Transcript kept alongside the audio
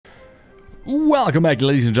Welcome back,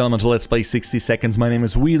 ladies and gentlemen, to Let's Play 60 Seconds. My name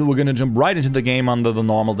is Weasel. We're gonna jump right into the game under the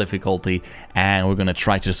normal difficulty, and we're gonna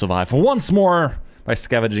try to survive once more by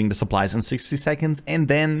scavenging the supplies in 60 seconds and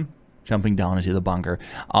then jumping down into the bunker.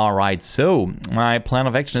 Alright, so my plan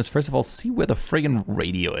of action is first of all see where the friggin'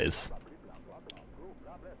 radio is.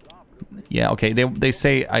 Yeah, okay, they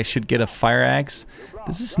say I should get a fire axe.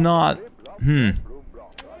 This is not...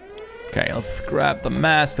 Okay, let's grab the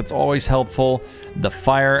mask. That's always helpful. The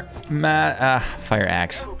fire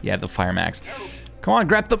axe. Yeah, the fire max. Come on,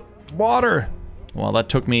 grab the water. Well, that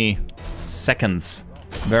took me seconds.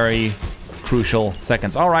 Very crucial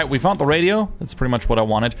seconds. All right, we found the radio. That's pretty much what I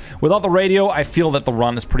wanted. Without the radio, I feel that the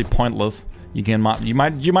run is pretty pointless. You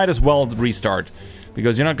might as well restart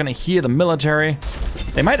because you're not gonna hear the military.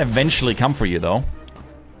 They might eventually come for you though.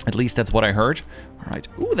 At least that's what I heard. All right.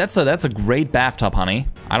 Ooh, that's a great bathtub, honey.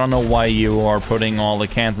 I don't know why you are putting all the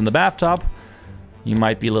cans in the bathtub. You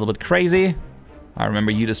might be a little bit crazy. I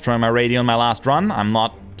remember you destroying my radio in my last run. I'm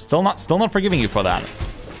still not forgiving you for that.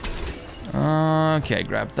 Okay,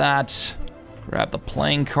 grab that. Grab the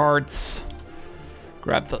playing cards.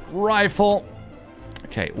 Grab the rifle.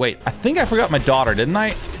 Okay, wait. I think I forgot my daughter, didn't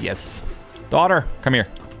I? Yes. Daughter, come here.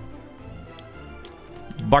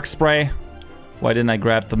 Bug spray. Why didn't I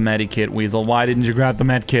grab the medikit, Weasel? Why didn't you grab the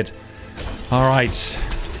medkit? Alright.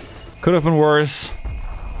 Could have been worse.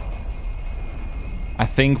 I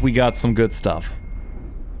think we got some good stuff.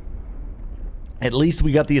 At least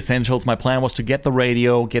we got the essentials. My plan was to get the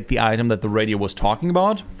radio, get the item that the radio was talking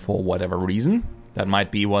about, for whatever reason. That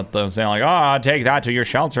might be what they're saying, like, oh, take that to your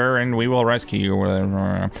shelter and we will rescue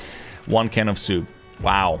you. One can of soup.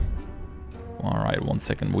 Wow. Alright, 1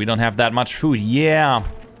 second. We don't have that much food. Yeah.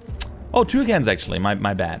 Oh, 2 cans actually,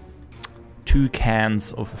 my bad. 2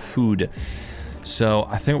 cans of food. So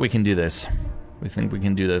I think we can do this. We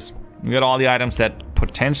got all the items that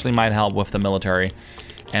potentially might help with the military.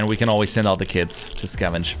 And we can always send out the kids to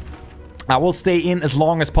scavenge. I will stay in as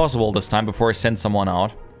long as possible this time before I send someone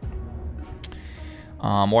out.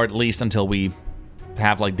 Or at least until we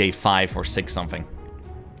have like day 5 or 6 something.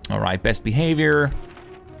 Alright, best behavior.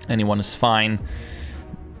 Anyone is fine.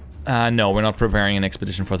 No, we're not preparing an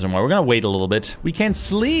expedition for tomorrow. We're gonna wait a little bit. We can't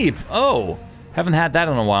sleep! Oh! Haven't had that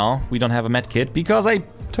in a while. We don't have a med kit because I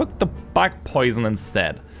took the bug poison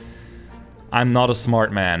instead. I'm not a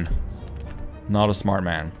smart man. Not a smart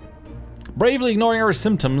man. Bravely ignoring our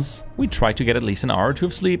symptoms, we try to get at least an hour or 2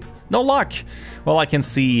 of sleep. No luck! Well, I can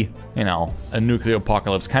see, you know, a nuclear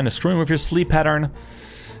apocalypse kind of screwing with your sleep pattern.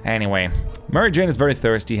 Anyway, Mary Jane is very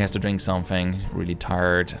thirsty, has to drink something. Really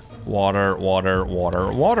tired. Water, water,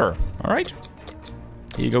 water, water. All right.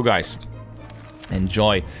 Here you go, guys.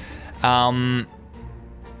 Enjoy. Oh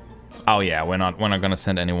yeah, we're not gonna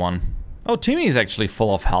send anyone. Oh, Timmy is actually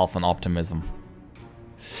full of health and optimism.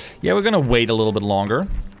 Yeah, we're gonna wait a little bit longer.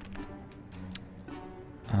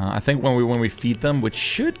 I think when we feed them, which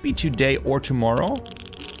should be today or tomorrow,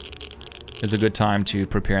 is a good time to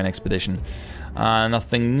prepare an expedition.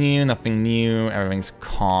 Nothing new, everything's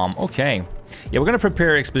calm. Okay. Yeah, we're gonna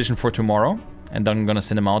prepare an expedition for tomorrow, and then I'm gonna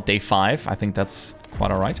send them out day 5. I think that's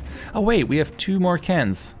quite alright. Oh wait, we have 2 more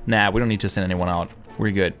cans. Nah, we don't need to send anyone out.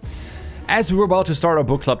 We're good. As we were about to start our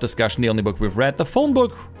book club discussion, the only book we've read, the phone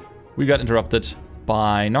book, we got interrupted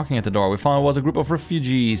by knocking at the door. We found it was a group of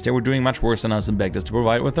refugees. They were doing much worse than us and begged us to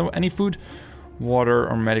provide with them any food, water,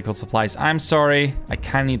 or medical supplies. I'm sorry, I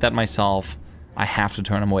kinda need that myself. I have to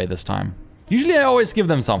turn them away this time. Usually I always give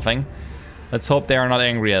them something. Let's hope they are not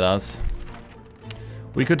angry at us.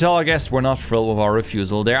 We could tell our guests we're not thrilled with our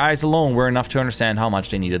refusal. Their eyes alone were enough to understand how much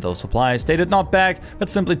they needed those supplies. They did not beg, but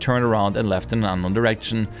simply turned around and left in an unknown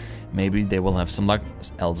direction. Maybe they will have some luck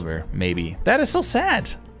elsewhere. Maybe. That is so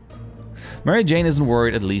sad. Mary Jane isn't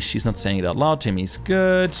worried, at least she's not saying it out loud. Timmy's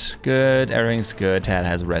good, good, everything's good. Ted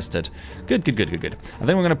has rested. Good, good, good, good, good. I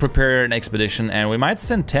think we're gonna prepare an expedition, and we might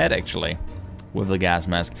send Ted, actually, with the gas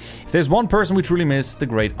mask. If there's one person we truly miss, the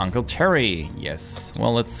great Uncle Terry. Yes.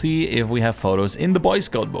 Well, let's see if we have photos in the Boy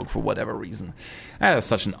Scout book for whatever reason. That is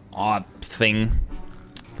such an odd thing.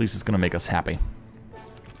 At least it's gonna make us happy.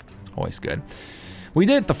 Always good. We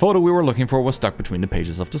did. The photo we were looking for was stuck between the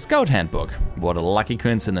pages of the Scout handbook. What a lucky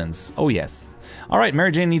coincidence. Oh, yes. All right,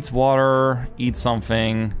 Mary Jane needs water. Eat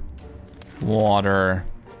something. Water.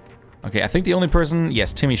 Okay, I think the only person...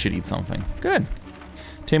 Yes, Timmy should eat something. Good.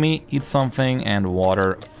 Timmy, eat something and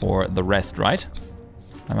water for the rest, right?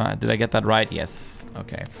 Did I get that right? Yes.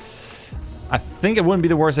 Okay. I think it wouldn't be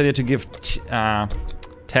the worst idea to give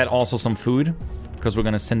Ted also some food, because we're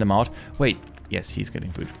gonna send him out. Wait, yes, he's getting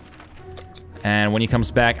food. And when he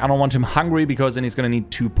comes back, I don't want him hungry because then he's gonna need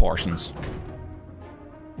 2 portions.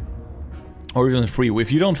 Or even free.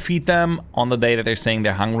 If you don't feed them on the day that they're saying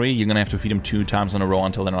they're hungry, you're gonna have to feed them 2 times in a row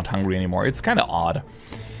until they're not hungry anymore. It's kind of odd.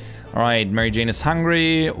 All right, Mary Jane is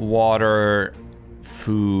hungry. Water,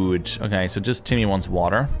 food. Okay, so just Timmy wants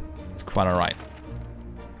water. It's quite all right.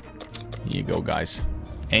 Here you go, guys.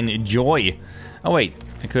 Enjoy. Oh, wait.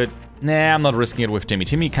 I could... Nah, I'm not risking it with Timmy.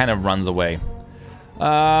 Timmy kind of runs away.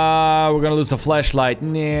 We're gonna lose the flashlight.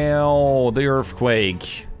 No, the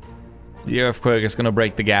earthquake. The earthquake is gonna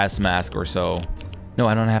break the gas mask or so. No,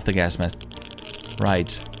 I don't have the gas mask. Right.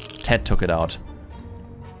 Ted took it out.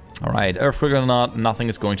 Alright, earthquake or not, nothing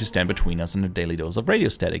is going to stand between us and a daily dose of radio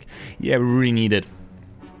static. Yeah, we really need it.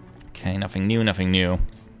 Okay, nothing new, nothing new.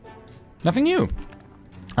 Nothing new.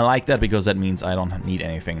 I like that because that means I don't need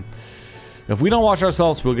anything. If we don't watch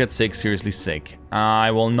ourselves, we'll get sick, seriously sick.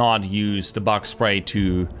 I will not use the bug spray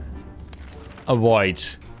to avoid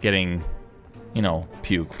getting... you know,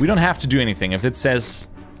 puke. We don't have to do anything. If it says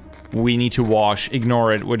we need to wash,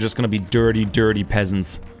 ignore it. We're just gonna be dirty, dirty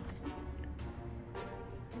peasants.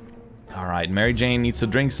 Alright, Mary Jane needs to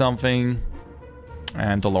drink something.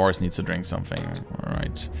 And Dolores needs to drink something.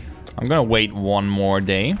 Alright. I'm gonna wait one more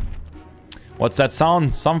day. What's that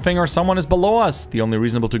sound? Something or someone is below us. The only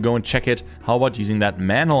reasonable to go and check it. How about using that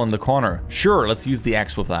manhole in the corner? Sure, let's use the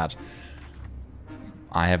axe with that.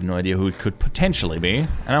 I have no idea who it could potentially be.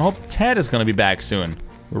 And I hope Ted is gonna be back soon.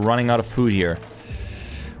 We're running out of food here.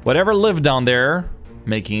 Whatever lived down there,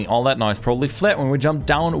 making all that noise, probably fled when we jumped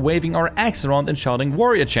down, waving our axe around and shouting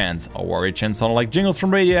warrior chants. Our warrior chants sounded like jingles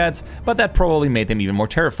from radio ads, but that probably made them even more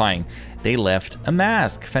terrifying. They left a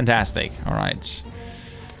mask. Fantastic. Alright.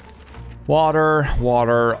 Water,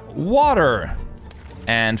 water, water!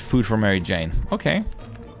 And food for Mary Jane. Okay.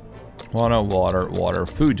 Water, water, water,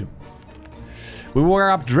 food. We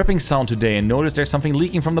woke up dripping sound today and noticed there's something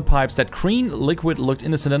leaking from the pipes. That green liquid looked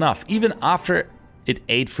innocent enough. Even after it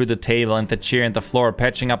ate through the table and the chair and the floor,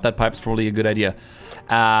 patching up that pipe's probably a good idea.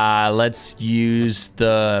 Let's use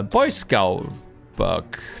the Boy Scout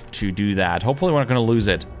book to do that. Hopefully we're not gonna lose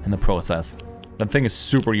it in the process. That thing is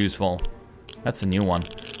super useful. That's a new one.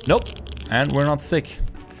 Nope. And we're not sick.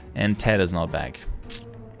 And Ted is not back.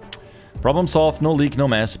 Problem solved. No leak, no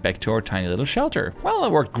mess. Back to our tiny little shelter. Well,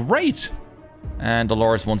 it worked great. And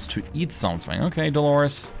Dolores wants to eat something. Okay,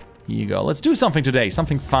 Dolores, here you go. Let's do something today.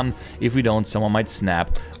 Something fun. If we don't, someone might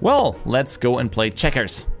snap. Well, let's go and play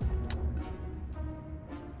checkers.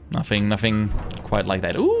 Nothing quite like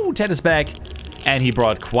that. Ooh, Ted is back. And he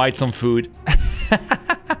brought quite some food.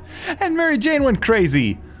 And Mary Jane went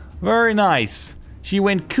crazy. Very nice. She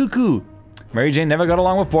went cuckoo. Mary Jane never got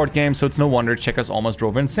along with board games, so it's no wonder checkers almost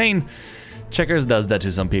drove her insane. Checkers does that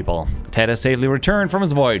to some people. Ted has safely returned from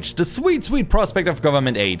his voyage. The sweet, sweet prospect of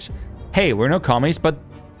government aid. Hey, we're no commies, but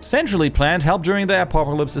centrally planned help during the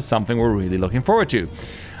apocalypse is something we're really looking forward to.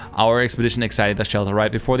 Our expedition exited the shelter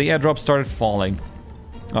right before the airdrop started falling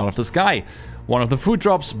out of the sky. One of the food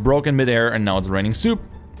drops broke in midair and now it's raining soup.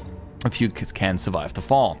 A few kids can survive the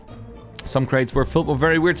fall. Some crates were filled with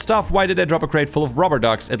very weird stuff. Why did I drop a crate full of rubber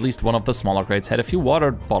ducks? At least one of the smaller crates had a few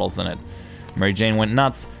water bottles in it. Mary Jane went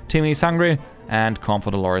nuts. Timmy's hungry. And calm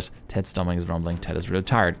for Dolores. Ted's stomach is rumbling. Ted is really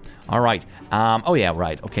tired. All right. Oh yeah,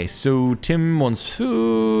 right. Okay, so Tim wants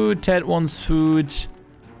food. Ted wants food.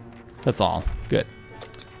 That's all. Good.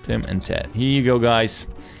 Tim and Ted. Here you go, guys.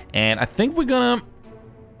 And I think we're gonna...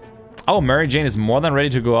 Oh, Mary Jane is more than ready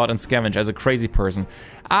to go out and scavenge as a crazy person.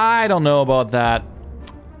 I don't know about that.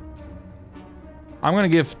 I'm gonna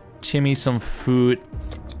give Timmy some food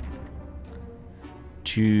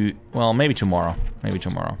to... Well, maybe tomorrow. Maybe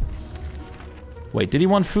tomorrow. Wait, did he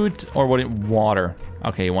want food or water?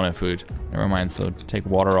 Okay, he wanted food. Never mind, so take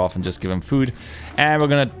water off and just give him food. And we're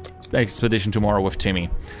gonna expedition tomorrow with Timmy.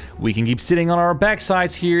 We can keep sitting on our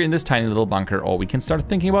backsides here in this tiny little bunker, or we can start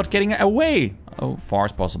thinking about getting away. Oh, far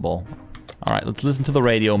as possible. All right, let's listen to the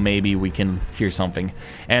radio. Maybe we can hear something.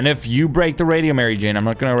 And if you break the radio, Mary Jane, I'm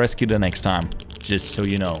not gonna rescue you the next time. Just so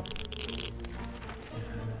you know.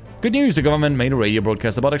 Good news, the government made a radio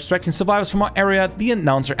broadcast about extracting survivors from our area. The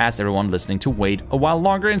announcer asked everyone listening to wait a while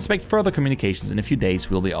longer and expect further communications in a few days.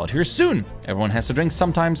 We'll be out here soon. Everyone has to drink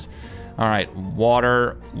sometimes. All right,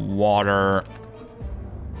 water, water,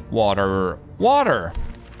 water, water.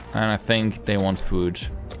 And I think they want food,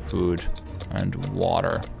 food, and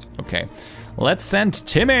water. Okay, let's send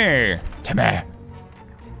Timmy. Timmy.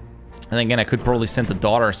 And again, I could probably send the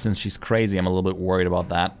daughter since she's crazy. I'm a little bit worried about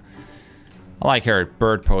that. I like her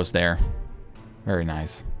bird pose there. Very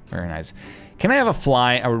nice. Very nice. Can I have a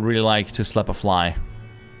fly? I would really like to slap a fly.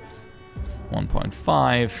 1.5.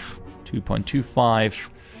 2.25.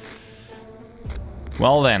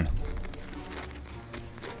 Well then.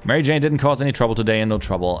 Mary Jane didn't cause any trouble today and no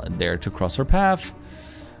trouble there to cross her path.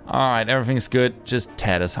 Alright, everything's good. Just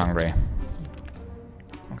Ted is hungry.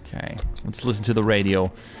 Okay, let's listen to the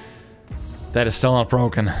radio. That is still not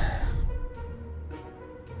broken.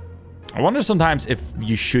 I wonder sometimes if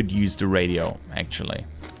you should use the radio, actually.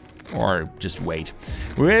 Or just wait.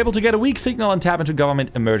 We were able to get a weak signal and tap into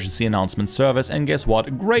government emergency announcement service, and guess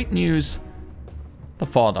what? Great news! The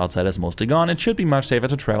fog outside is mostly gone. It should be much safer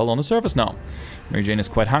to travel on the surface now. Mary Jane is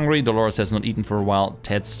quite hungry. Dolores has not eaten for a while.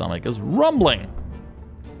 Ted's stomach is rumbling.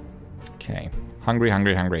 Okay. Hungry,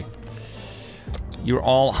 hungry, hungry. You're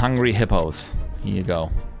all hungry hippos. Here you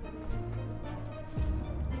go.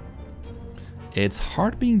 It's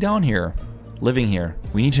hard being down here. Living here.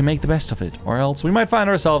 We need to make the best of it, or else we might find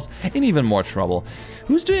ourselves in even more trouble.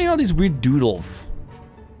 Who's doing all these weird doodles?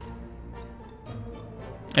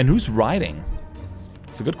 And who's riding?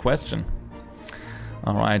 It's a good question.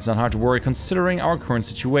 Alright, it's not hard to worry considering our current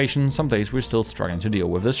situation. Some days we're still struggling to deal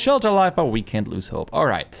with this shelter life, but we can't lose hope.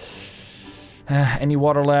 Alright. Any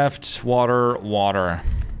water left? Water, water.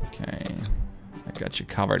 Okay. I got you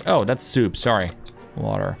covered. Oh, that's soup, sorry.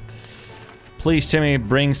 Water. Please, Timmy,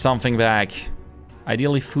 bring something back.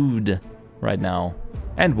 Ideally food right now.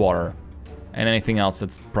 And water. And anything else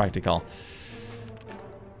that's practical.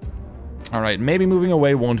 Alright, maybe moving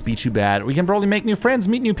away won't be too bad. We can probably make new friends,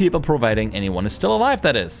 meet new people, providing anyone is still alive,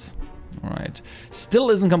 that is. Alright.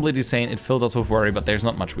 Still isn't completely sane. It fills us with worry, but there's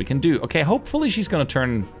not much we can do. Okay, hopefully she's gonna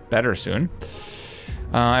turn better soon.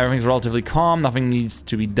 Everything's relatively calm, nothing needs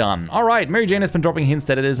to be done. Alright, Mary Jane has been dropping hints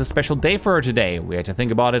that it is a special day for her today. We had to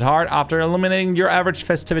think about it hard after eliminating your average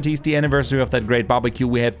festivities, the anniversary of that great barbecue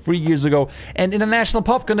we had 3 years ago, and International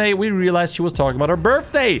Popcorn Day, we realized she was talking about her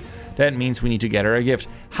birthday. That means we need to get her a gift.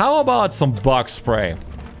 How about some bug spray?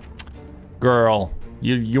 Girl,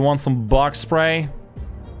 you want some bug spray?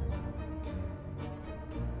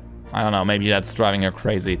 I don't know, maybe that's driving her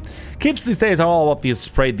crazy. Kids these days are all about these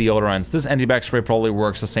sprayed deodorants. This anti-bug spray probably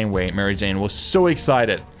works the same way. Mary Jane was so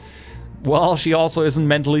excited. Well, she also isn't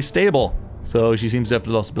mentally stable, so she seems to have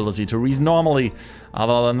the lost ability to reason normally.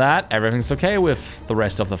 Other than that, everything's okay with the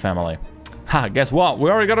rest of the family. Ha, guess what? We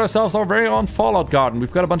already got ourselves our very own Fallout garden. We've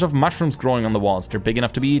got a bunch of mushrooms growing on the walls. They're big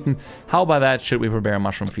enough to be eaten. How about that? Should we prepare a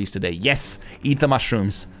mushroom feast today? Yes, eat the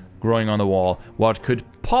mushrooms growing on the wall. What could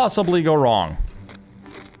possibly go wrong?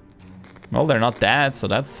 Well, they're not dead, so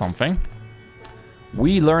that's something.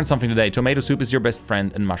 We learned something today. Tomato soup is your best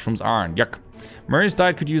friend and mushrooms aren't. Yuck. Murray's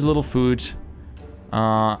diet could use a little food.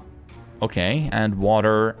 Okay, and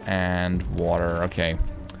water, okay.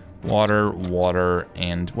 Water, water,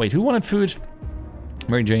 and... Wait, who wanted food?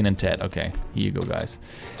 Mary Jane and Ted. Okay, here you go, guys.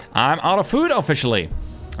 I'm out of food officially.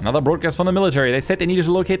 Another broadcast from the military. They said they needed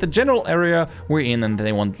to locate the general area we're in and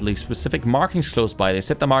they want to leave specific markings close by. They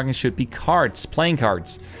said the markings should be cards, playing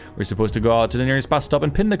cards. We're supposed to go out to the nearest bus stop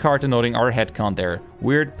and pin the card denoting our head count there.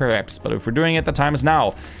 Weird, perhaps, but if we're doing it, the time is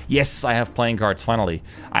now. Yes, I have playing cards, finally.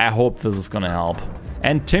 I hope this is gonna help.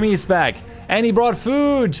 And Timmy's back, and he brought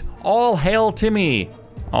food! All hail Timmy!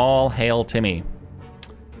 All hail Timmy.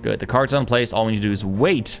 Good, the cards are in place, all we need to do is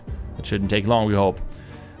wait. It shouldn't take long, we hope.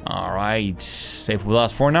 Alright, safe with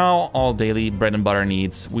us for now. All daily bread and butter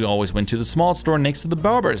needs. We always went to the small store next to the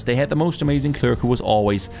barber's. They had the most amazing clerk who was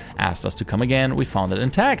always asked us to come again. We found it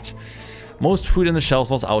intact. Most food in the shelves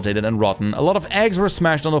was outdated and rotten. A lot of eggs were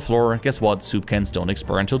smashed on the floor. Guess what? Soup cans don't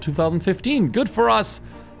expire until 2015. Good for us.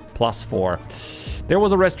 +4. There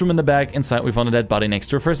was a restroom in the back. Inside we found a dead body next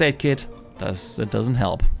to a first aid kit. It doesn't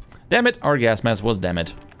help. Damn it, our gas mask was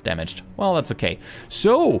damaged. Well, that's okay.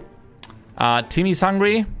 So... Timmy's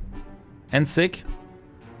hungry and sick.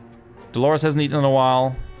 Dolores hasn't eaten in a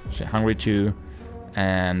while. She's hungry too.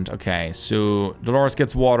 And okay, so Dolores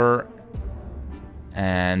gets water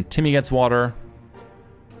and Timmy gets water.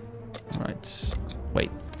 All right, wait,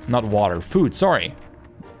 not water, food, sorry.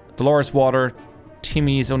 Dolores water,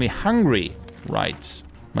 Timmy is only hungry. Right,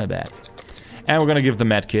 my bad. And we're gonna give the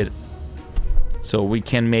med kit so we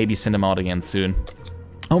can maybe send him out again soon.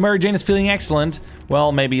 Oh, Mary Jane is feeling excellent.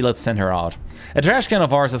 Well, maybe let's send her out. A trash can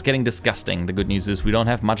of ours is getting disgusting. The good news is we don't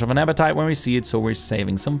have much of an appetite when we see it, so we're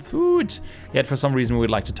saving some food. Yet for some reason we would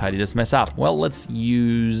like to tidy this mess up. Well, let's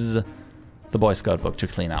use the Boy Scout book to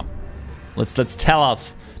clean up. Let's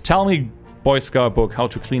tell me, Boy Scout book, how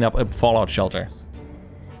to clean up a fallout shelter.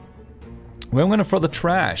 Where I'm gonna throw the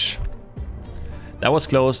trash. That was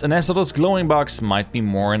close. An those glowing bugs might be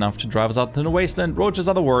more enough to drive us out into the wasteland. Roaches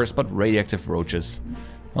are the worst, but radioactive roaches.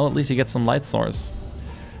 Well, at least you get some light source.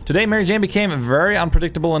 Today, Mary Jane became very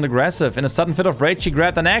unpredictable and aggressive. In a sudden fit of rage, she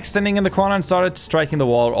grabbed an axe standing in the corner and started striking the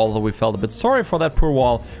wall. Although we felt a bit sorry for that poor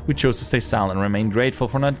wall, we chose to stay silent and remain grateful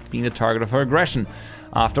for not being the target of her aggression.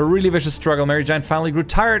 After a really vicious struggle, Mary Jane finally grew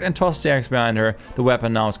tired and tossed the axe behind her. The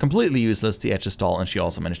weapon now is completely useless, the edge is dull, and she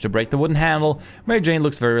also managed to break the wooden handle. Mary Jane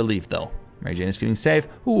looks very relieved though. Mary Jane is feeling safe.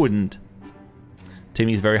 Who wouldn't?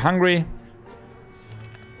 Timmy's very hungry.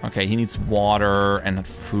 Okay, he needs water and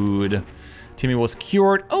food. Timmy was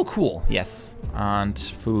cured. Oh, cool. Yes. And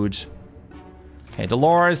food. Okay,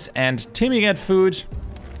 Dolores and Timmy get food.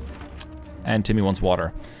 And Timmy wants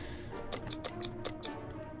water.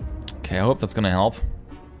 Okay, I hope that's gonna help.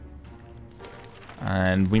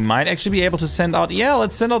 And we might actually be able to send out... Yeah,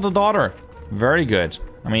 let's send out the daughter. Very good.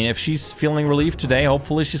 I mean, if she's feeling relieved today,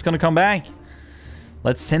 hopefully she's gonna come back.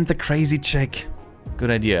 Let's send the crazy chick.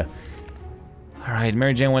 Good idea. All right,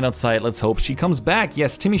 Mary Jane went outside. Let's hope she comes back.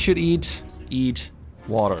 Yes, Timmy should eat. Eat.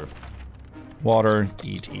 Water. Water.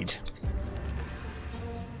 Eat.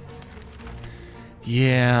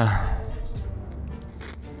 Yeah.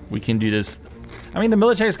 We can do this. I mean, the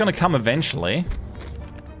military is gonna come eventually.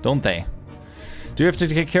 Don't they? Do we have to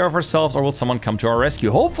take care of ourselves or will someone come to our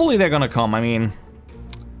rescue? Hopefully they're gonna come. I mean,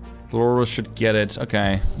 Dolores should get it.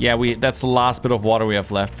 Okay. Yeah, that's the last bit of water we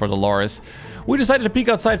have left for Dolores. We decided to peek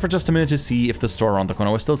outside for just a minute to see if the store around the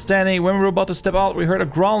corner was still standing. When we were about to step out, we heard a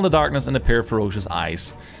growl in the darkness and a pair of ferocious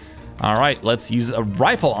eyes. Alright, let's use a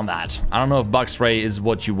rifle on that. I don't know if bug spray is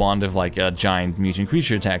what you want if like a giant mutant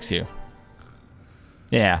creature attacks you.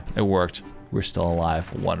 Yeah, it worked. We're still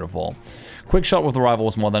alive. Wonderful. Quick shot with the rifle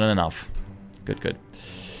was more than enough. Good.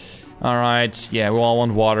 Alright, yeah, we all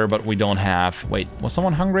want water, but we don't have... Wait, was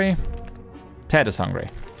someone hungry? Ted is hungry.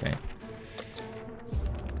 Okay.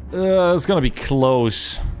 It's gonna be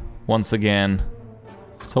close once again.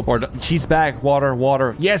 Let's hope she's back.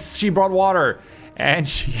 Water. Yes, she brought water. And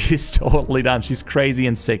she's totally done. She's crazy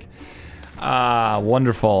and sick. Ah,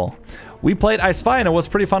 wonderful. We played I Spy and it was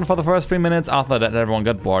pretty fun for the first 3 minutes. After that, everyone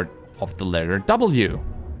got bored of the letter W.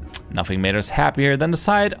 Nothing made us happier than the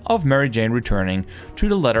sight of Mary Jane returning to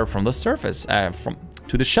the letter from the surface,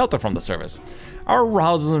 to the shelter from the surface. Our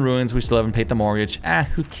house is in ruins, we still haven't paid the mortgage.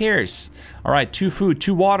 Who cares? Alright, 2 food,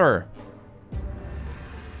 2 water.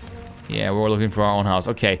 Yeah, we're looking for our own house.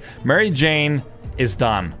 Okay, Mary Jane is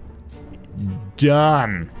done.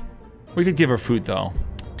 Done. We could give her food though.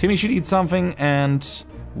 Timmy should eat something and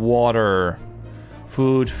water.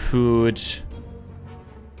 Food.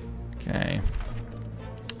 Okay.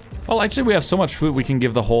 Well, actually we have so much food we can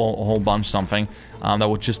give the whole bunch something. That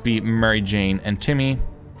would just be Mary Jane and Timmy.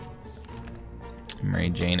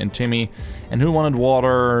 Mary Jane and Timmy. And who wanted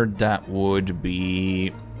water? That would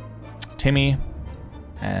be Timmy.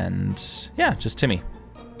 And yeah, just Timmy.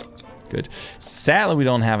 Good. Sadly, we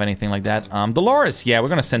don't have anything like that. Dolores. Yeah, we're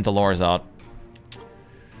gonna send Dolores out.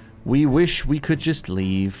 We wish we could just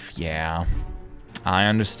leave. Yeah, I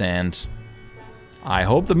understand. I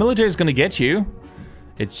hope the military is gonna get you.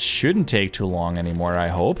 It shouldn't take too long anymore, I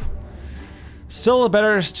hope. Still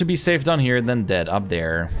better to be safe down here than dead up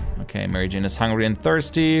there. Okay, Mary Jane is hungry and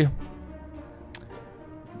thirsty.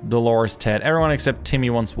 Dolores, Ted, everyone except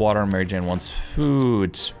Timmy wants water. Mary Jane wants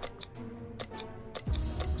food.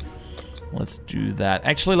 Let's do that.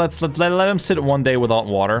 Actually, let him sit 1 day without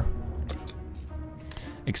water.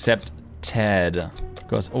 Except Ted.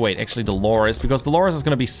 Because, oh wait, actually Dolores. Because Dolores is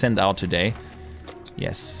going to be sent out today.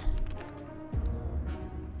 Yes.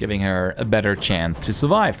 Giving her a better chance to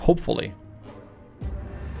survive, hopefully.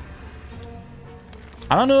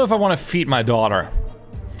 I don't know if I want to feed my daughter.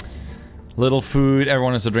 Little food,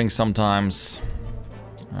 everyone has to drink sometimes.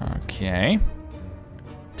 Okay.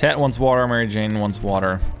 Ted wants water, Mary Jane wants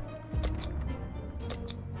water.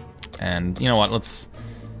 And you know what,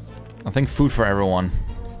 I think food for everyone.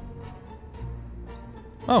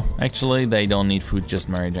 Oh, actually they don't need food, just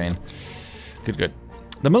Mary Jane. Good.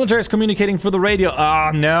 The military is communicating through the radio.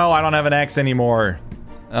 Oh no, I don't have an axe anymore.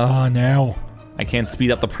 Oh no. I can't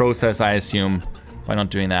speed up the process, I assume, by not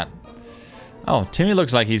doing that. Oh, Timmy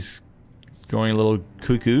looks like he's going a little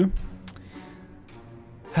cuckoo.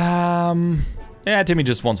 Yeah, Timmy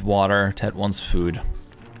just wants water. Ted wants food.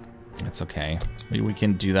 It's okay. We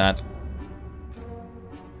can do that.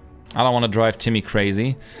 I don't want to drive Timmy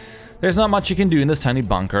crazy. There's not much you can do in this tiny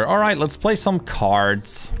bunker. Alright, let's play some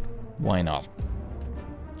cards. Why not?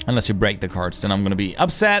 Unless you break the cards, then I'm gonna be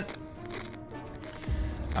upset.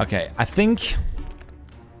 Okay, I think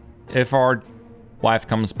if our wife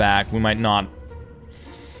comes back, we might not.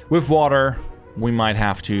 With water, we might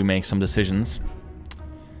have to make some decisions.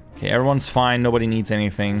 Okay, everyone's fine. Nobody needs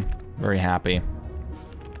anything. Very happy.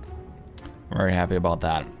 Very happy about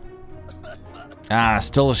that. Ah,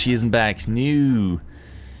 still she isn't back. No.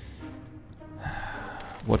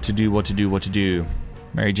 What to do, what to do, what to do.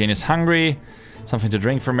 Mary Jane is hungry. Something to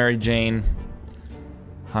drink for Mary Jane.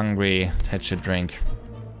 Hungry. Ted should drink.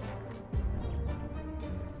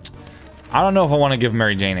 I don't know if I want to give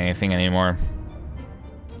Mary Jane anything anymore.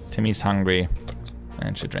 Timmy's hungry.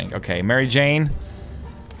 And should drink. Okay, Mary Jane.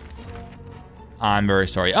 I'm very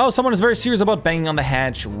sorry. Oh, someone is very serious about banging on the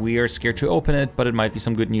hatch. We're scared to open it, but it might be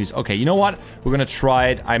some good news. Okay, you know what? We're gonna try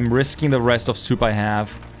it. I'm risking the rest of soup I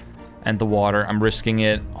have. And the water. I'm risking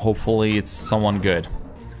it. Hopefully it's someone good.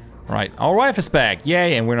 Right, our wife is back.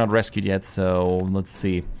 Yay, and we're not rescued yet, so let's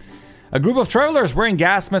see. A group of travelers wearing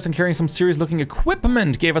gas masks and carrying some serious looking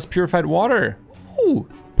equipment gave us purified water. Ooh,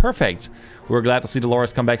 perfect. We're glad to see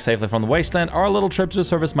Dolores come back safely from the wasteland. Our little trip to the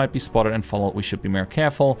surface might be spotted and followed. We should be more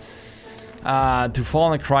careful. To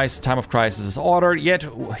fall in a crisis, time of crisis is ordered. Yet,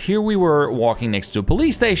 here we were walking next to a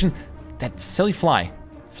police station. That silly fly.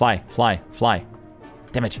 Fly.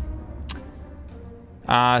 Damn it.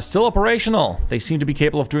 Still operational. They seem to be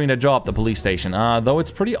capable of doing their job, the police station. Though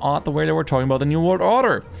it's pretty odd the way they were talking about the New World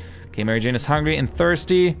Order. Okay, Mary Jane is hungry and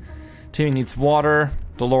thirsty. Timmy needs water.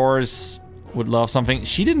 Dolores would love something.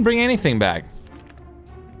 She didn't bring anything back.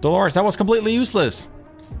 Dolores, that was completely useless.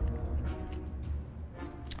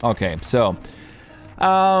 Okay, so.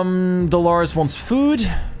 Dolores wants food.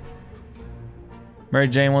 Mary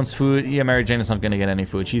Jane wants food. Yeah, Mary Jane is not gonna get any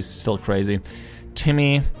food. She's still crazy.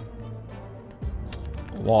 Timmy.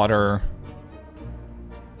 Water.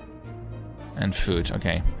 And food.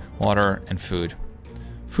 Okay, water and food.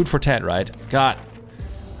 Food for Ted, right? God,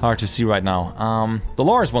 hard to see right now.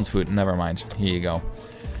 Dolores wants food. Never mind. Here you go.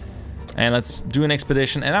 And let's do an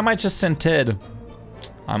expedition. And I might just send Ted.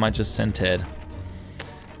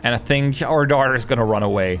 And I think our daughter is gonna run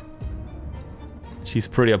away. She's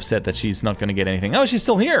pretty upset that she's not gonna get anything. Oh, she's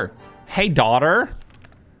still here. Hey, daughter.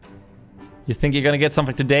 You think you're gonna get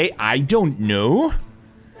something today? I don't know.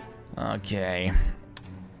 Okay.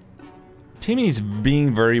 Timmy's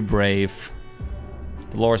being very brave.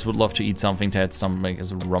 Dolores would love to eat something. Ted's stomach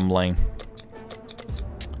is rumbling.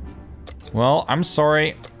 Well, I'm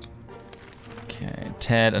sorry. Okay,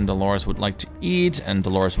 Ted and Dolores would like to eat, and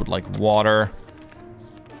Dolores would like water.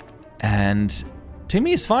 And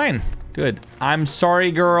Timmy is fine. Good. I'm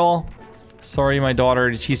sorry, girl. Sorry, my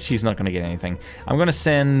daughter. She's not gonna get anything. I'm gonna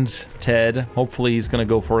send Ted. Hopefully he's gonna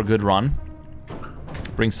go for a good run.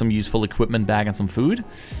 Bring some useful equipment back and some food.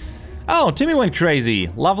 Oh, Timmy went crazy.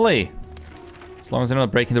 Lovely. As long as they're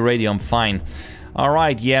not breaking the radio, I'm fine.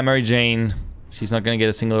 Alright, yeah, Mary Jane. She's not gonna get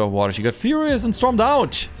a single drop of water. She got furious and stormed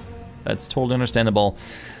out. That's totally understandable.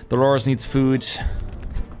 Dolores needs food.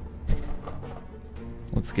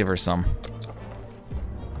 Let's give her some.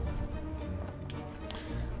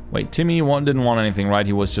 Wait, Timmy didn't want anything, right?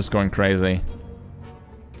 He was just going crazy.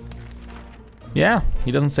 Yeah,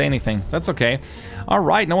 he doesn't say anything. That's okay.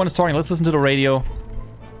 Alright, no one is talking. Let's listen to the radio.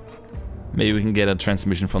 Maybe we can get a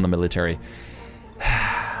transmission from the military.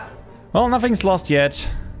 Well, nothing's lost yet.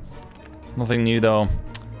 Nothing new, though.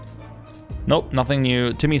 Nope, nothing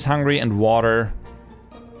new. Timmy's hungry and water.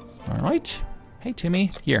 Alright. Hey,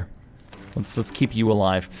 Timmy. Here. Let's keep you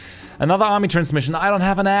alive. Another army transmission. I don't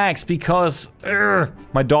have an axe because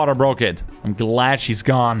my daughter broke it. I'm glad she's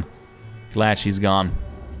gone. Glad she's gone.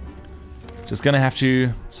 Just gonna have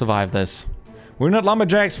to survive this. We're not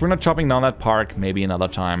lumberjacks. We're not chopping down that park. Maybe another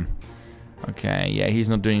time. Okay, yeah, he's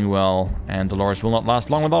not doing well. And Dolores will not last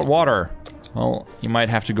long without water. Well, you might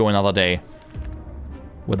have to go another day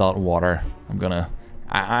without water.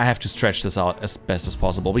 I have to stretch this out as best as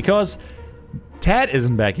possible because Ted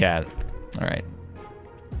isn't back yet. All right.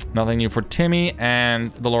 Nothing new for Timmy,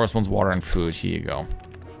 and Dolores wants water and food. Here you go.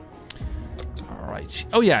 All right.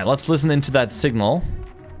 Oh yeah, let's listen into that signal.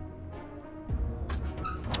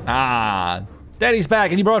 Ah, Daddy's back,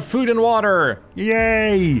 and he brought food and water.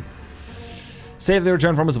 Yay! Safely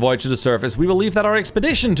returned from his voyage to the surface. We believe that our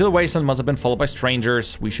expedition to the wasteland must have been followed by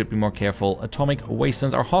strangers. We should be more careful. Atomic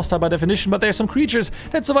wastelands are hostile by definition, but there are some creatures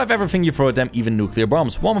that survive everything you throw at them, even nuclear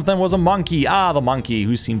bombs. One of them was a monkey. Ah, the monkey,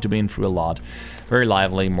 who seemed to be in through a lot. Very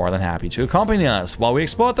lively, more than happy to accompany us. While we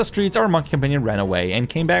explored the streets, our monkey companion ran away and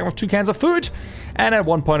came back with 2 cans of food. And at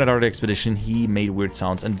one point at our expedition, he made weird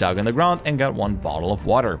sounds and dug in the ground and got 1 bottle of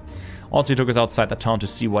water. Also, he took us outside the town to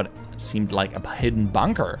see what seemed like a hidden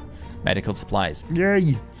bunker. Medical supplies.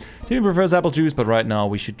 Yay! Timmy prefers apple juice, but right now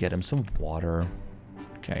we should get him some water.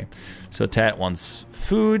 Okay, so Ted wants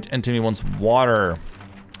food and Timmy wants water.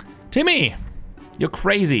 Timmy! You're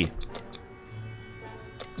crazy.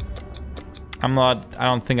 I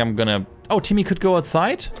don't think I'm gonna... Oh, Timmy could go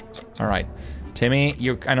outside? Alright. Timmy,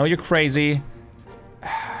 I know you're crazy.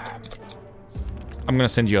 I'm gonna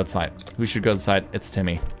send you outside. Who should go outside? It's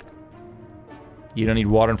Timmy. You don't need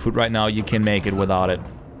water and food right now. You can make it without it.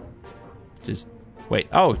 Just wait.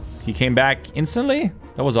 Oh, he came back instantly?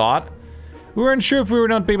 That was odd. We weren't sure if we were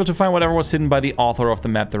not able to find whatever was hidden by the author of the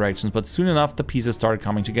map directions, but soon enough the pieces started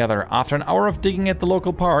coming together. After an hour of digging at the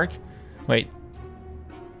local park... Wait.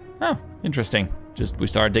 Oh, interesting. We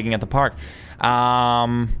started digging at the park.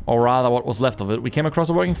 Or rather what was left of it. We came across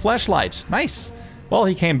a working flashlight. Nice. Well,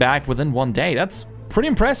 he came back within 1 day. That's pretty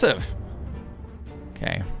impressive.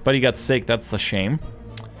 Okay, but he got sick. That's a shame.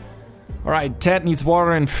 All right, Ted needs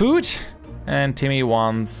water and food. And Timmy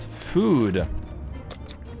wants food.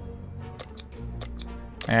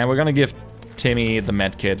 And we're gonna give Timmy the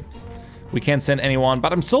med kit. We can't send anyone,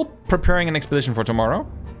 but I'm still preparing an expedition for tomorrow.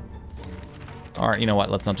 Or, you know what,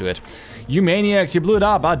 let's not do it. You maniacs, you blew it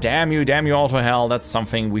up. Ah, damn you all to hell. That's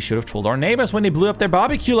something we should have told our neighbors when they blew up their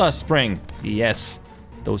barbecue last spring. Yes,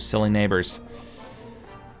 those silly neighbors.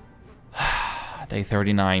 Day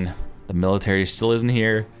 39. The military still isn't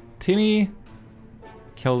here. Timmy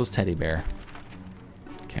killed his teddy bear.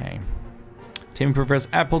 Okay. Timmy prefers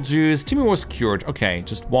apple juice. Timmy was cured. Okay,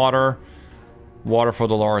 just water. Water for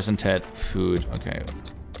Dolores and Ted. Food. Okay.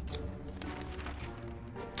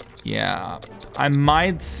 Yeah. I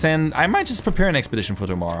might just prepare an expedition for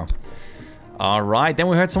tomorrow. Alright, then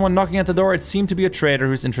we heard someone knocking at the door. It seemed to be a trader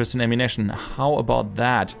who's interested in ammunition. How about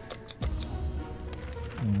that?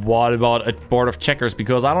 What about a board of checkers?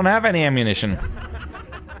 Because I don't have any ammunition.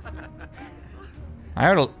 I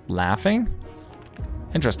heard laughing.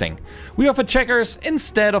 Interesting. We offered checkers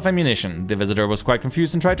instead of ammunition. The visitor was quite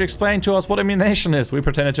confused and tried to explain to us what ammunition is. We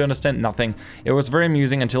pretended to understand nothing. It was very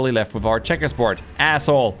amusing until he left with our checkers board.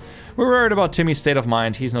 Asshole. We're worried about Timmy's state of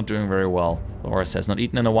mind. He's not doing very well. Dolores has not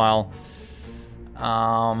eaten in a while.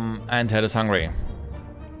 And Ted is hungry.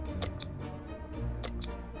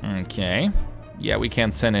 Okay. Yeah, we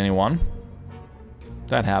can't send anyone.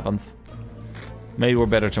 That happens. Maybe we're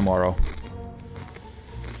better tomorrow.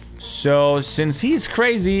 So, since he's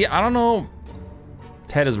crazy, I don't know.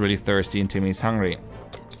 Ted is really thirsty and Timmy's hungry.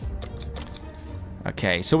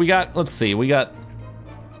 Okay, so we got, let's see, we got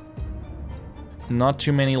not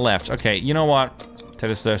too many left. Okay, you know what?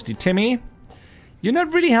 Ted is thirsty. Timmy, you're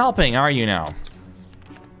not really helping, are you now?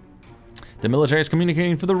 The military is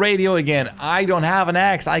communicating through the radio again. I don't have an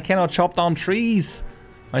axe. I cannot chop down trees.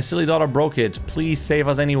 My silly daughter broke it. Please save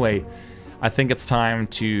us anyway. I think it's time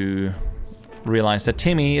to realize that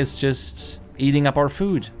Timmy is just eating up our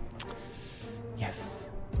food. Yes.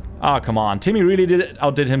 Oh, come on. Timmy really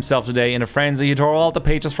outdid himself today. In a frenzy, he tore all the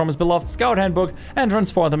pages from his beloved scout handbook and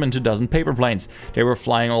transformed them into a dozen paper planes. They were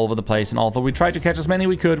flying all over the place, and although we tried to catch as many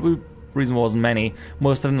we could, reason wasn't many,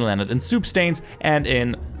 most of them landed in soup stains and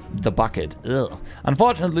in the bucket. Ugh.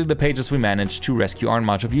 Unfortunately, the pages we managed to rescue aren't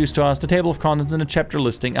much of use to us. The table of contents in a chapter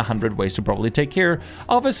listing 100 ways to properly take care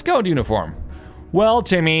of a scout uniform. Well,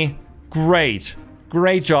 Timmy, great.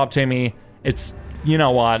 Great job, Timmy. It's, you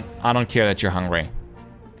know what? I don't care that you're hungry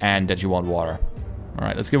and that you want water. All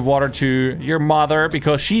right, let's give water to your mother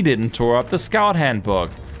because she didn't tore up the scout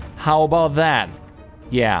handbook. How about that?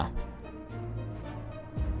 Yeah.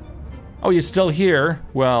 Oh, you're still here?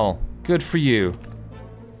 Well, good for you.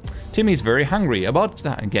 Timmy's very hungry. About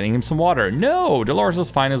getting him some water. No, Dolores is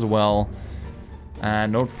fine as well.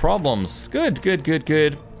 No problems. Good, good, good,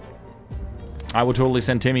 good. I would totally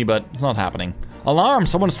send Timmy, but it's not happening. Alarm!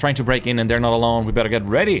 Someone's trying to break in and they're not alone. We better get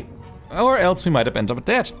ready. Or else we might have ended up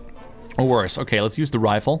dead. Or worse. Okay, let's use the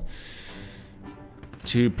rifle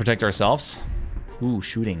to protect ourselves. Ooh,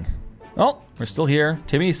 shooting. Oh, we're still here.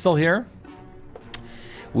 Timmy's still here.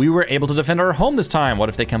 We were able to defend our home this time. What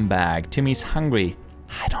if they come back? Timmy's hungry.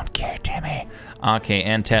 I don't care, Timmy. Okay,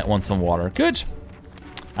 and Ted wants some water. Good.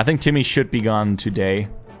 I think Timmy should be gone today.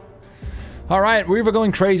 Alright, we were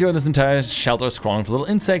going crazy on this entire shelter, scrolling for little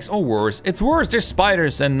insects, or worse. It's worse, there's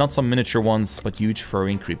spiders, and not some miniature ones, but huge,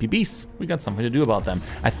 furry, and creepy beasts. We got something to do about them.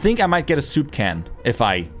 I think I might get a soup can if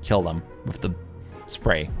I kill them with the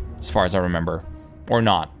spray, as far as I remember. Or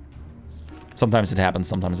not. Sometimes it happens,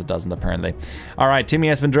 sometimes it doesn't, apparently. Alright, Timmy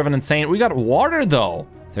has been driven insane. We got water, though.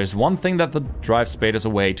 There's one thing that drives spiders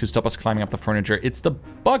away to stop us climbing up the furniture. It's the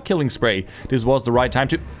bug killing spray. This was the right time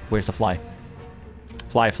to... Where's the fly?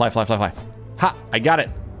 Fly, fly, fly, fly, fly. Ha! I got it.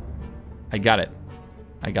 I got it.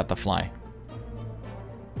 I got the fly.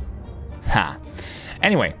 Ha.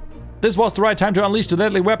 Anyway, this was the right time to unleash the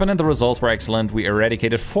deadly weapon and the results were excellent. We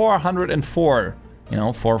eradicated 404. You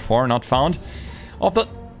know, 404 not found. Of the...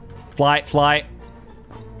 Fly, fly.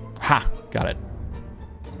 Ha! Got it.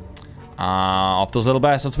 Off those little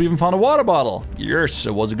bastards, we even found a water bottle. Yes,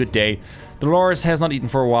 it was a good day. Dolores has not eaten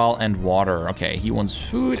for a while, and water. Okay, he wants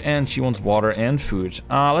food, and she wants water and food.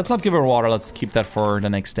 Let's not give her water. Let's keep that for the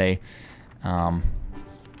next day.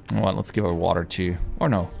 What? Let's give her water too. Or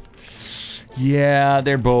no. Yeah,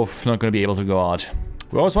 they're both not going to be able to go out.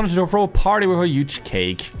 We always wanted to throw a party with a huge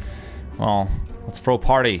cake. Well, let's throw a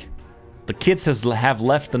party. The kids have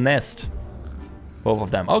left the nest. Both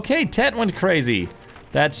of them. Okay, Ted went crazy.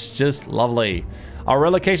 That's just lovely. Our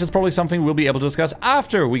relocation is probably something we'll be able to discuss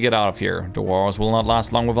after we get out of here. The wars will not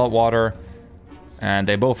last long without water. And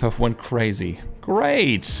they both have went crazy.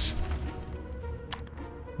 Great.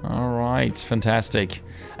 Alright, fantastic.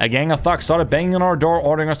 A gang of thugs started banging on our door,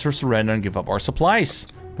 ordering us to surrender and give up our supplies.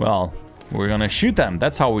 Well, we're gonna shoot them.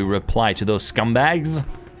 That's how we reply to those scumbags.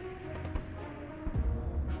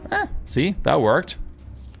 See? That worked.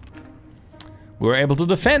 We were able to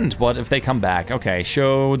defend, but if they come back... Okay,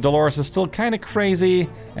 so Dolores is still kind of crazy,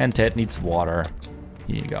 and Ted needs water.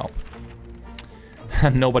 Here you go.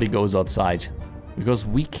 Nobody goes outside, because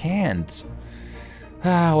we can't.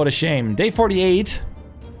 Ah, what a shame. Day 48.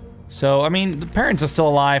 So, I mean, the parents are still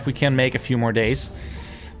alive. We can make a few more days.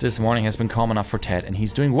 This morning has been calm enough for Ted, and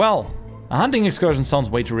he's doing well. A hunting excursion sounds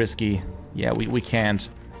way too risky. Yeah, we can't.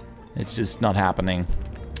 It's just not happening.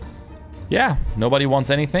 Yeah, nobody wants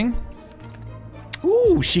anything.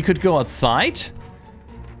 Ooh, she could go outside.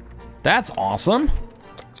 That's awesome.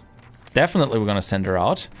 Definitely we're gonna send her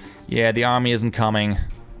out. Yeah, the army isn't coming.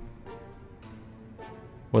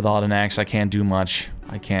 Without an axe, I can't do much.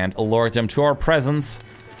 I can't alert them to our presence.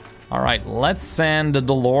 Alright, let's send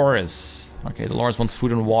Dolores. Okay, Dolores wants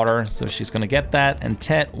food and water, so she's gonna get that. And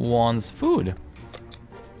Ted wants food.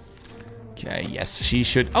 Okay, yes, she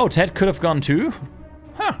should... Oh, Ted could have gone too?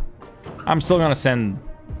 Huh. I'm still gonna send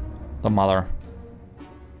the mother.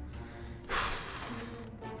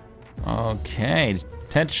 Okay,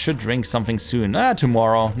 Ted should drink something soon.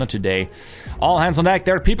 Tomorrow, not today. All hands on deck.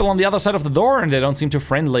 There are people on the other side of the door and they don't seem too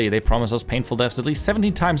friendly. They promise us painful deaths at least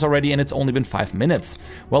 17 times already and it's only been 5 minutes.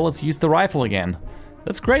 Well, let's use the rifle again.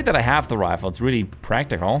 That's great that I have the rifle. It's really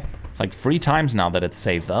practical. It's like 3 times now that it's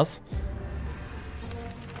saved us.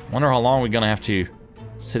 Wonder how long we're gonna have to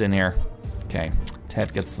sit in here. Okay,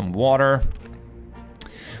 Ted gets some water.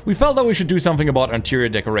 We felt that we should do something about interior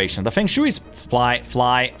decoration. The Feng Shui's fly.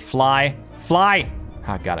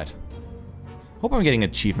 Ah, got it. Hope I'm getting an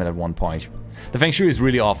achievement at one point. The Feng Shui is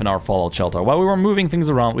really off in our fallout shelter. While we were moving things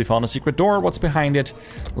around, we found a secret door. What's behind it?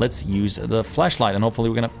 Let's use the flashlight and hopefully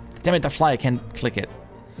we're gonna... Damn it, the fly, I can't click it.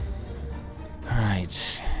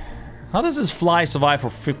 Alright. How does this fly survive for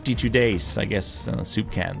 52 days? I guess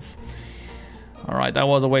soup cans. Alright, that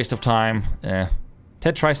was a waste of time.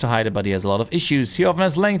 Ted tries to hide it, but he has a lot of issues. He often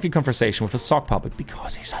has lengthy conversation with a sock puppet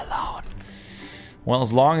because he's alone. Well,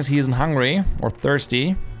 as long as he isn't hungry or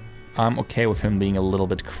thirsty, I'm okay with him being a little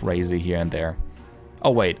bit crazy here and there. Oh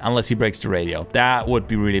wait, unless he breaks the radio. That would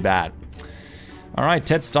be really bad. Alright,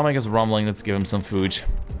 Ted's stomach is rumbling. Let's give him some food.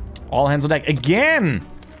 All hands on deck. Again!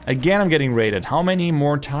 Again, I'm getting raided. How many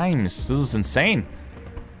more times? This is insane.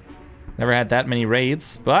 Never had that many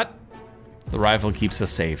raids, but the rifle keeps us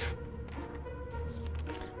safe.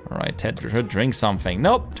 Alright, Ted should drink something.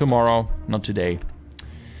 Nope, tomorrow, not today.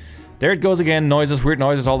 There it goes again. Noises, weird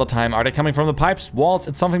noises all the time. Are they coming from the pipes, walls?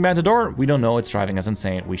 It's something behind the door? We don't know. It's driving us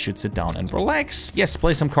insane. We should sit down and relax. Yes,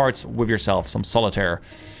 play some cards with yourself. Some solitaire.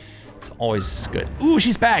 It's always good. Ooh,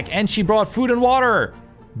 she's back. And she brought food and water.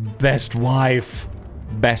 Best wife.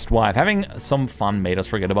 Best wife. Having some fun made us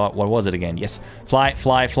forget about... What was it again? Yes. Fly,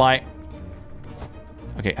 fly, fly.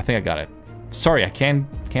 Okay, I think I got it. Sorry, I can't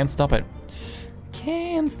stop it.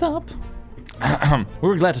 Can't stop. We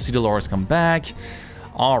were glad to see Dolores come back.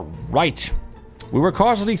 Alright. We were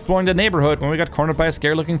cautiously exploring the neighborhood when we got cornered by a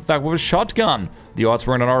scary-looking thug with a shotgun. The odds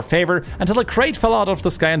weren't in our favor until a crate fell out of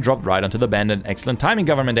the sky and dropped right onto the abandoned. Excellent timing,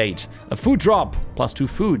 government aid. A food drop, plus 2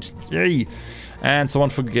 food. Yay. And someone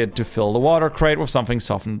forget to fill the water crate with something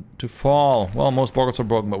softened to fall. Well, most bottles were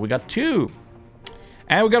broken, but we got 2.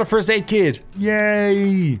 And we got a first aid kit.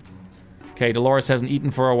 Yay. Okay, Dolores hasn't eaten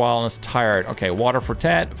for a while and is tired. Okay, water for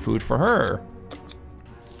Ted, food for her.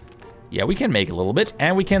 Yeah, we can make a little bit,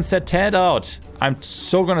 and we can set Ted out. I'm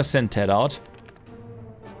so gonna send Ted out.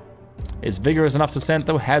 It's vigorous enough to send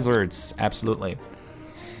the hazards, absolutely.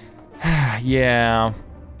 Yeah,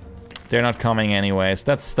 they're not coming anyways.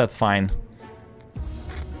 That's fine.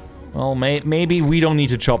 Well, maybe we don't need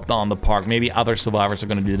to chop down the park. Maybe other survivors are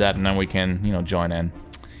gonna do that, and then we can, you know, join in.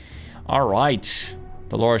 All right.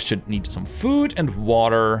 Dolores should need some food and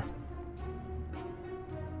water.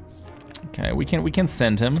 Okay, we can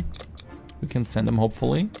send him. We can send him,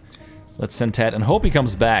 hopefully. Let's send Ted and hope he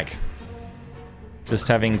comes back. Just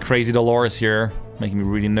having crazy Dolores here, making me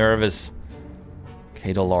really nervous.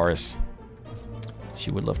 Okay, Dolores. She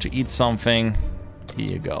would love to eat something. Here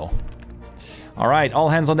you go. All right, all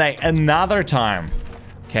hands on deck. Another time.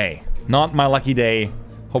 Okay, not my lucky day.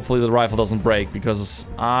 Hopefully the rifle doesn't break because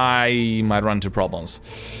I might run into problems.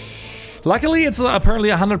 Luckily, it's apparently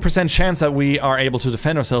a 100% chance that we are able to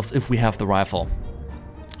defend ourselves if we have the rifle.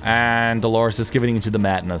 And Dolores is giving into the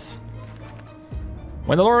madness.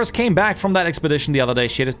 When Dolores came back from that expedition the other day,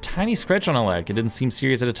 she had a tiny scratch on her leg. It didn't seem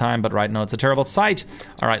serious at the time, but right now it's a terrible sight.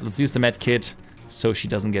 All right, let's use the med kit so she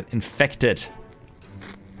doesn't get infected.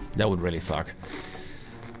 That would really suck.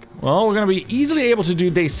 Well, we're gonna be easily able to do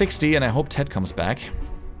day 60, and I hope Ted comes back.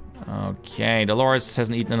 Okay, Dolores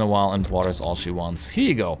hasn't eaten in a while, and water's all she wants. Here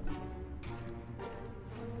you go.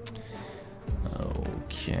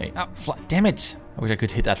 Okay. Ah, fly. Damn it! I wish I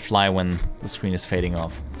could hit that fly when the screen is fading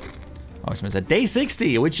off. Oh, it's at day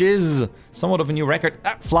 60, which is somewhat of a new record.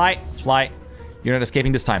 Ah, fly, fly. You're not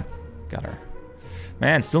escaping this time. Got her.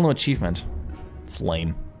 Man, still no achievement. It's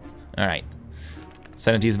lame. All right.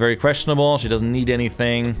 Sanity is very questionable. She doesn't need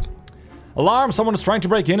anything. Alarm! Someone is trying to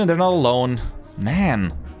break in and they're not alone.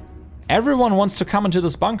 Man. Everyone wants to come into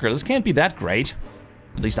this bunker. This can't be that great.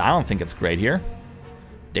 At least I don't think it's great here.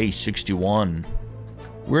 Day 61.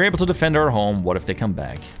 We're able to defend our home. What if they come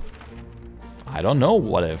back? I don't know.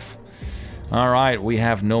 What if? Alright, we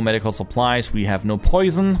have no medical supplies. We have no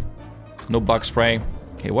poison. No bug spray.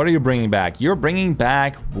 Okay, what are you bringing back? You're bringing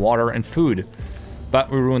back water and food.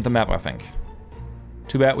 But we ruined the map, I think.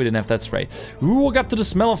 Too bad we didn't have that spray. We woke up to the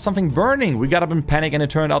smell of something burning. We got up in panic and it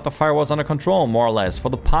turned out the fire was under control, more or less. For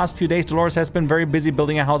the past few days, Dolores has been very busy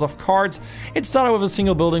building a house of cards. It started with a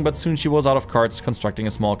single building, but soon she was out of cards, constructing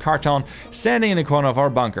a small card town, standing in the corner of our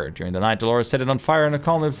bunker. During the night, Dolores set it on fire and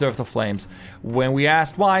calmly observed the flames. When we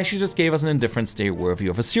asked why, she just gave us an indifferent stare worthy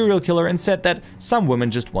of a serial killer and said that some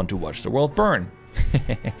women just want to watch the world burn.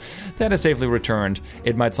 That is safely returned.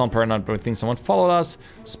 It might sound paranoid, but we think someone followed us,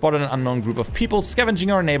 spotted an unknown group of people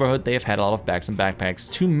scavenging our neighborhood. They have had a lot of bags and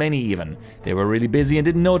backpacks, too many even. They were really busy and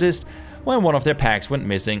didn't notice when one of their packs went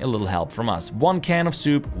missing. A little help from us. 1 can of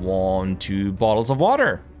soup, 2 bottles of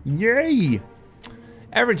water. Yay!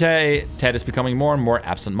 Every day, Ted is becoming more and more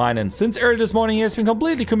absent-minded. Since early this morning, he has been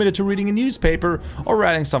completely committed to reading a newspaper or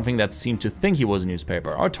writing something that seemed to think he was a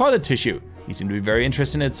newspaper, or toilet tissue. He seemed to be very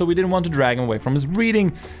interested in it, so we didn't want to drag him away from his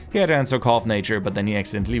reading. He had to answer a call of nature, but then he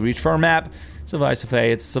accidentally reached for a map. Suffice to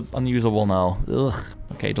say, it's unusable now. Ugh.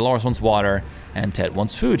 Okay, Dolores wants water, and Ted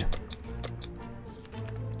wants food.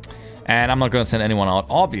 And I'm not gonna send anyone out,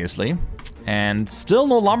 obviously. And still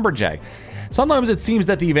no lumberjack. Sometimes it seems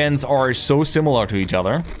that the events are so similar to each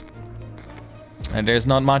other, and there's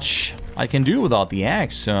not much I can do without the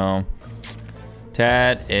axe, so...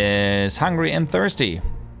 Ted is hungry and thirsty.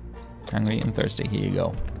 Hungry and thirsty. Here you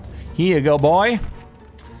go. Here you go, boy.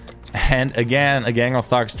 And again, a gang of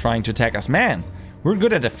thugs trying to attack us. Man, we're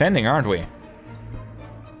good at defending, aren't we?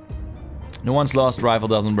 No one's lost, rifle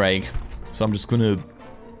doesn't break. So I'm just gonna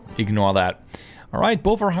ignore that. Alright,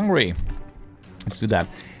 both are hungry. Let's do that.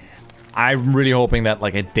 I'm really hoping that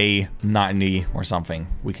like at day 90 or something,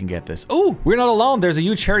 we can get this. Oh, we're not alone. There's a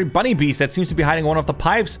huge hairy bunny beast that seems to be hiding one of the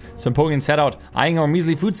pipes. It's been poking its head out, eyeing our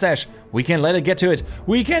measly food stash. We can't let it get to it.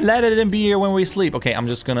 We can't let it be here when we sleep. Okay, I'm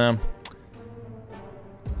just gonna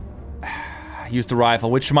use the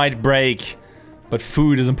rifle, which might break, but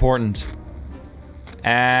food is important.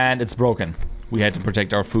 And it's broken. We had to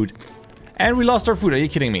protect our food. And we lost our food. Are you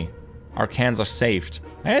kidding me? Our cans are saved.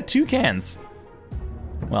 I had 2 cans.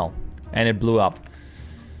 Well, and it blew up.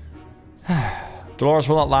 Dolores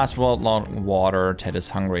will not last for long. Water. Ted is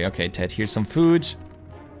hungry. Okay, Ted, here's some food.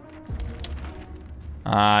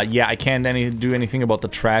 Yeah, I can't do anything about the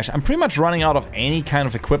trash. I'm pretty much running out of any kind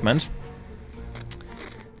of equipment.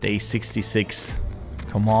 Day 66.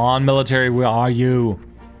 Come on, military, where are you?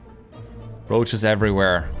 Roaches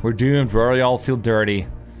everywhere. We're doomed. We already all feel dirty.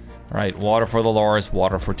 Alright, water for Dolores,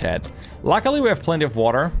 water for Ted. Luckily, we have plenty of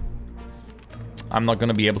water. I'm not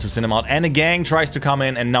gonna be able to send him out. And a gang tries to come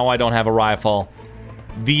in, and now I don't have a rifle.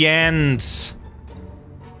 The end.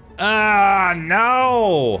 Ah,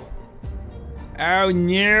 no. Oh,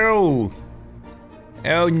 no.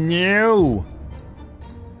 Oh, no.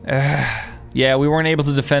 Yeah, we weren't able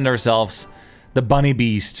to defend ourselves. The bunny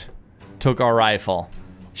beast took our rifle.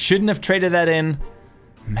 Shouldn't have traded that in.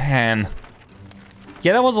 Man.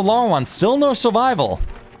 Yeah, that was a long one. Still no survival.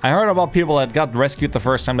 I heard about people that got rescued the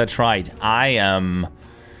first time they tried.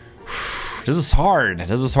 This is hard.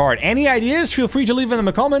 This is hard. Any ideas? Feel free to leave them in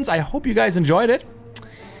the comments. I hope you guys enjoyed it.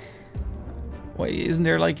 Wait, isn't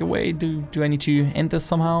there like a way? Do I need to end this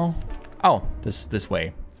somehow? Oh, this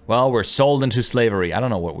way. Well, we're sold into slavery. I don't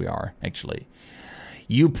know what we are, actually.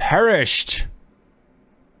 You perished.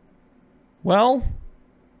 Well,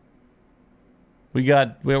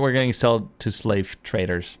 we're getting sold to slave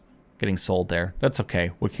traders. Getting sold there. That's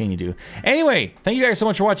okay. What can you do? Anyway, thank you guys so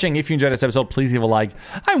much for watching. If you enjoyed this episode, please leave a like.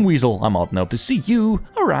 I'm Weasel. I'm out and hope to see you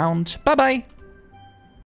around. Bye-bye.